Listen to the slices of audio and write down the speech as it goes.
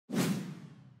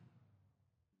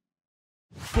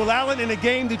Well, Allen, in a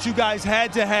game that you guys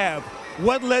had to have,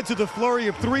 what led to the flurry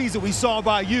of threes that we saw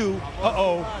by you?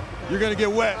 Uh-oh, you're going to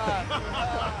get wet.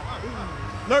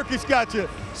 Nurkic got you.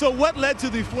 So what led to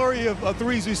the flurry of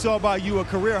threes we saw by you, a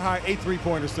career-high 8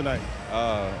 3-pointers tonight?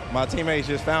 My teammates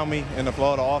just found me in the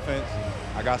flow of the offense.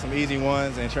 I got some easy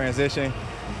ones in transition.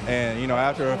 And, you know,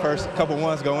 after the first couple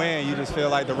ones go in, you just feel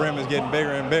like the rim is getting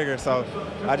bigger and bigger. So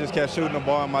I just kept shooting the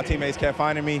ball, and my teammates kept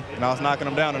finding me, and I was knocking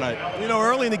them down tonight. You know,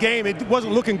 early in the game, it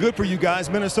wasn't looking good for you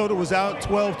guys. Minnesota was out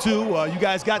 12-2. You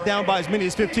guys got down by as many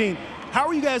as 15. How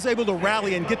were you guys able to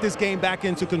rally and get this game back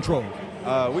into control?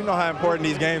 We know how important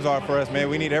these games are for us, man.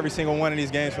 We need every single one of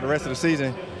these games for the rest of the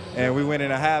season. And we went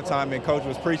in at halftime, and Coach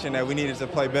was preaching that we needed to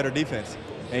play better defense.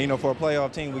 And, you know, for a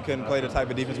playoff team, we couldn't play the type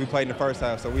of defense we played in the first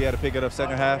half, so we had to pick it up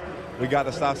second half. We got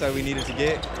the stops that we needed to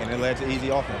get, and it led to easy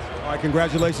offense. All right,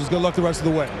 congratulations. Good luck the rest of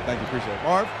the way. Thank you. Appreciate it.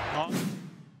 Marv?